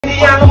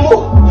Indiana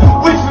move.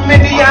 We from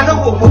Indiana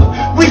move.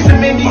 We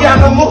from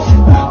Indiana move.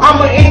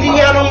 I'm an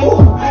Indiana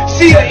move.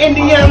 She an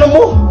Indiana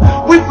move.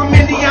 We from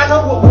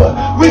Indiana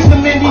move. We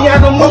from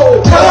Indiana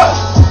move. Cut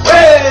up.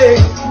 Hey.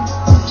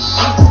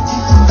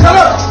 Cut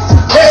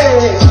up.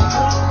 Hey.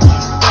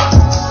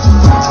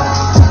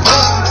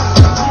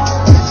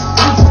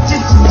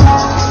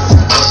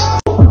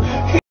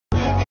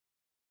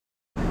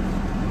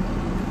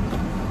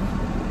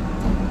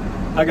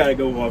 I gotta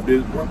go off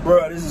this,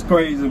 bro. This is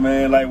crazy,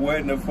 man. Like, what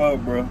in the fuck,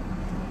 bro?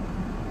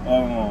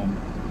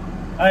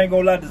 I ain't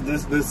gonna lie.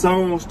 The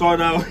song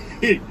start out.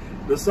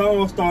 The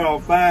song start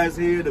off fast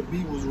here. The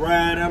beat was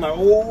riding. I'm like,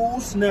 oh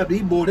snap!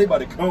 These boys, they about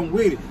to come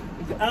with it.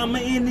 I'm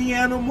an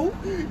Indiana animal.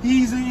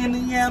 He's an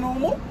Indiana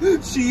animal.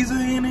 She's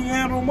an Indiana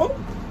animal.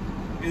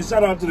 And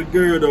shout out to the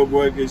girl though,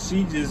 boy, cause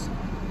she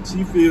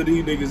feel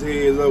these niggas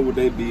heads up with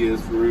that BS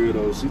for real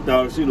though. She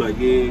thought she like,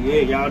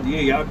 y'all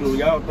doing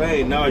y'all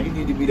thing. Nah, you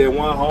need to be that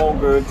one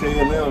homegirl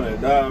telling them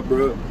that, nah,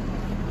 bro.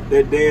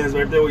 That dance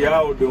right there what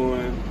y'all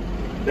doing,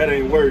 that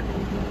ain't working.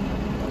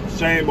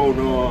 Shame on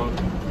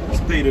the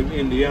state of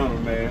Indiana,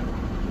 man.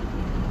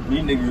 These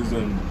niggas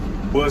done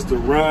bust a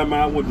rhyme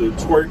out with the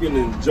twerking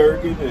and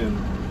jerking and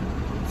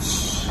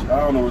I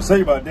don't know what to say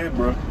about that,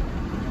 bro.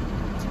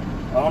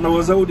 I don't know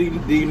what's up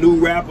with these new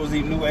rappers,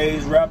 these new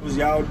age rappers,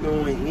 y'all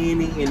doing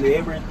any and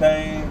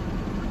everything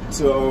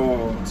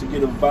to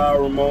get a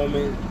viral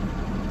moment.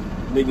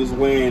 Niggas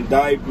wearing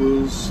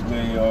diapers,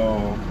 they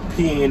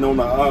peeing on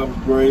the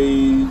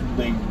upgrade,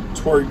 they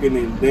twerking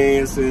and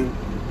dancing,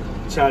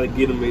 try to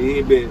get them a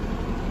hit bit.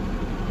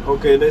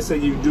 Okay, let's say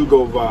you do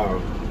go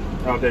viral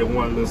out that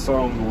one little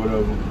song or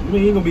whatever. I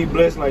mean, you gonna be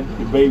blessed like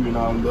the baby and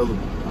all the other,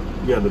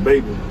 yeah, the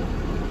baby.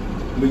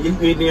 But you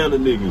Indiana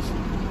niggas.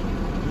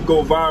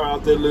 Go viral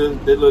out that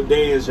little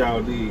dance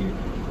y'all did.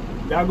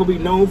 Y'all gonna be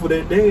known for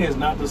that dance,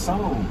 not the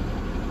song.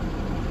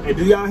 And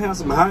do y'all have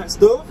some hot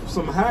stuff,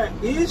 some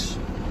hot-ish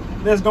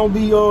that's gonna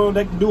be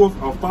that can do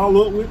a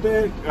follow-up with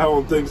that? I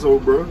don't think so,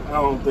 bro.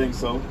 I don't think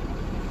so.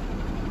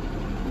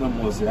 I'm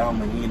gonna say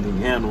I'm an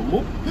Indian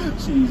animal.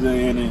 She's an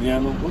Indian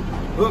animal.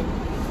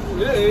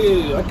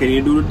 Yeah, I can't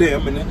even do the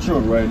damn. I'm in that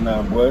truck right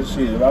now, boy.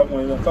 Shit, if I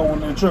went in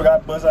the truck,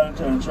 I'd bust out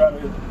there and try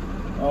to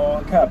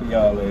copy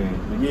y'all ass.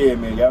 But yeah,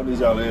 man, y'all need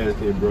y'all ass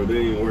here, bro. They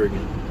ain't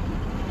working.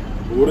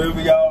 But whatever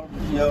y'all,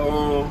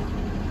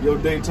 your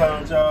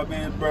daytime job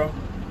is, bro,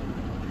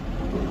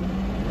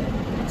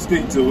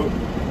 stick to it.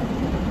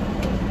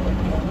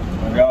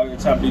 And y'all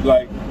try to be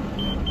like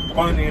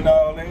funny and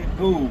all that.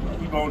 Cool.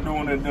 Keep on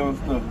doing that dumb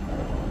stuff.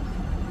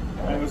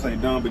 I ain't gonna say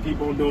dumb, but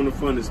keep on doing the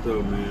funny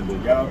stuff, man.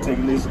 But y'all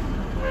taking this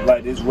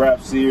like this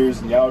rap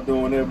serious and y'all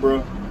doing that,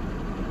 bro.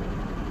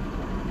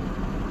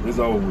 It's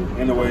over with.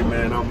 Anyway,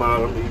 man, I'm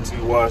out. I'm E.T.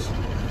 Wash.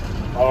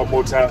 All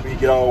more time for me to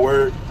get all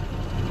work.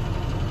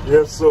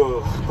 Yes,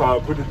 sir.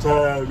 Probably put the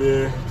time,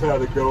 man.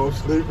 Time to go. I'm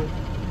sleeping.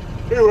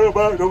 Anyway,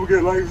 bye. Don't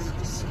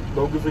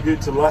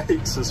forget to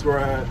like,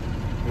 subscribe,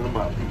 and I'm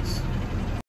out. Peace.